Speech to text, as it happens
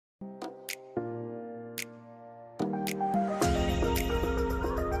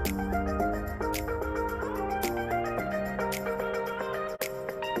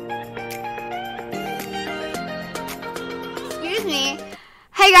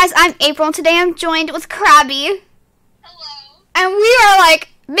Hey guys, I'm April, and today I'm joined with Krabby. Hello. And we are like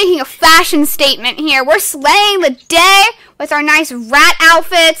making a fashion statement here. We're slaying the day with our nice rat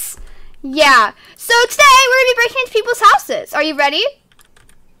outfits. Yeah. So today we're gonna be breaking into people's houses. Are you ready?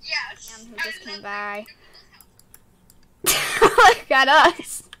 Yes. Who just came by? Look at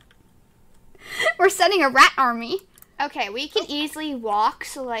us. We're setting a rat army. Okay, we can easily walk,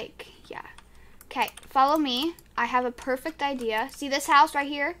 so like, yeah. Okay, follow me. I have a perfect idea. See this house right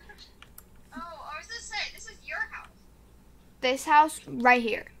here? Oh, I was gonna say, this is your house. This house right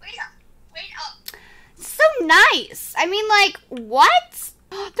here. Wait up. Wait up. So nice. I mean, like, what?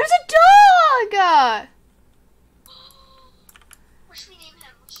 There's a dog! What should we name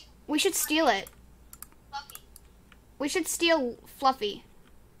him? We should steal it. Fluffy. We should steal Fluffy.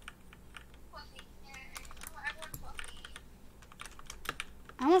 Fluffy. Yeah, I want Fluffy.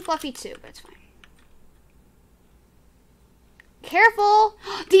 I want Fluffy too, but it's fine. Careful!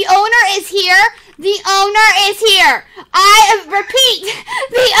 The owner is here! The owner is here! I repeat,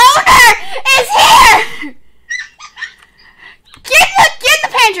 the owner is here! Get in the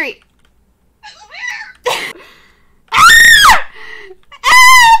pantry! Where? Ah!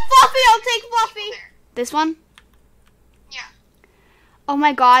 Ah! Fluffy, I'll take Fluffy. This one? Yeah. Oh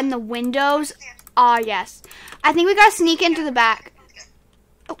my god, and the windows. Ah, yes. I think we gotta sneak into the back.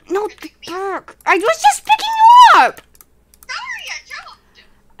 Oh, no, Burke. I was just picking you up!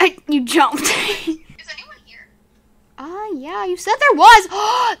 You jumped. Is anyone here? Yeah, you said there was.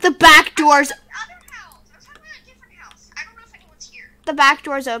 The back door's. Other house. I was talking about a different house. I don't know if anyone's here. The back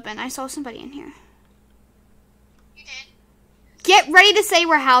door's open. I saw somebody in here. You did? Get ready to say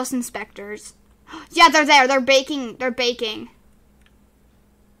we're house inspectors. Yeah, they're there. They're baking. They're baking.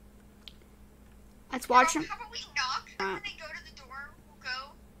 Let's watch them. How about we knock, and when they go to the door, we'll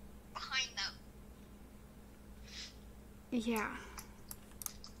go behind them. Yeah.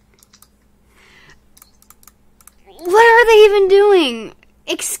 What are they even doing?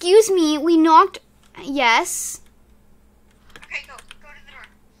 Excuse me, we knocked. Yes. Okay, go to the door.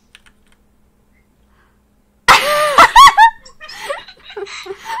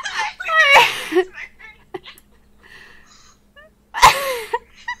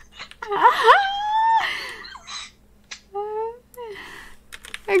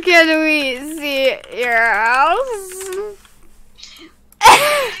 Can we see your house?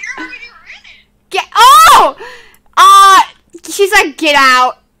 Get she's like, get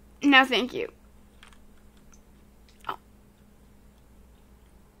out. No, thank you. Oh.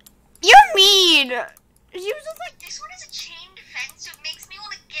 You're mean. She was just like, this one is a chained fence, so it makes me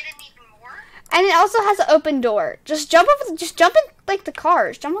want to get in even more. and it also has an open door. Just jump in like the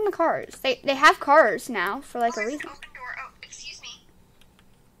cars. Jump on the cars. They have cars now for like a reason. Open door. Oh, excuse me.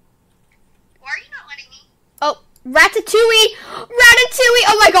 Why are you not letting me? Oh, Ratatouille! Ratatouille!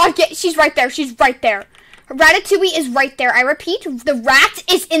 Oh my god, she's right there. She's right there. Ratatouille is right there. I repeat, the rat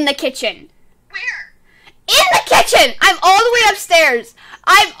is in the kitchen. Where? In the kitchen! I'm all the way upstairs.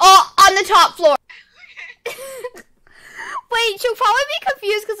 I'm all on the top floor. Wait, she'll probably be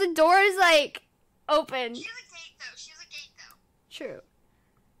confused because the door is like open. She has a gate though. True.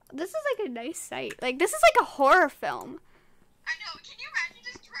 This is like a nice sight. Like, this is like a horror film. I know. Can you imagine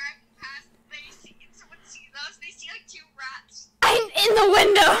just driving past, someone sees us, they see like two rats. I'm in the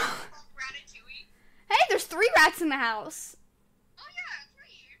window. Ratatouille. Hey, there's 3 rats in the house. Oh yeah,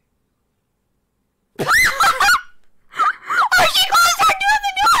 3. Oh, she closed her door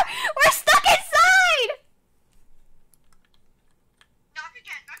the door! We're stuck inside! Knock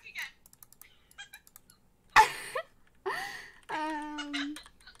again.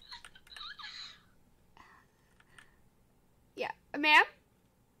 Yeah. Ma'am?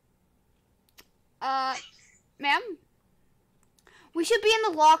 Ma'am? We should be in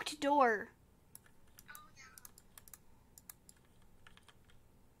the locked door.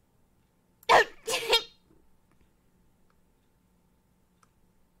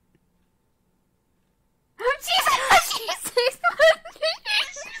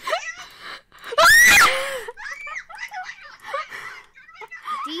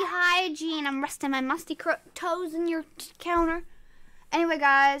 Hygiene. I'm resting my musty toes in your counter. Anyway,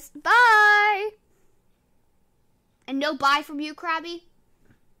 guys, bye. And no bye from you, Krabby.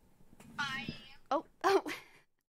 Bye. Oh.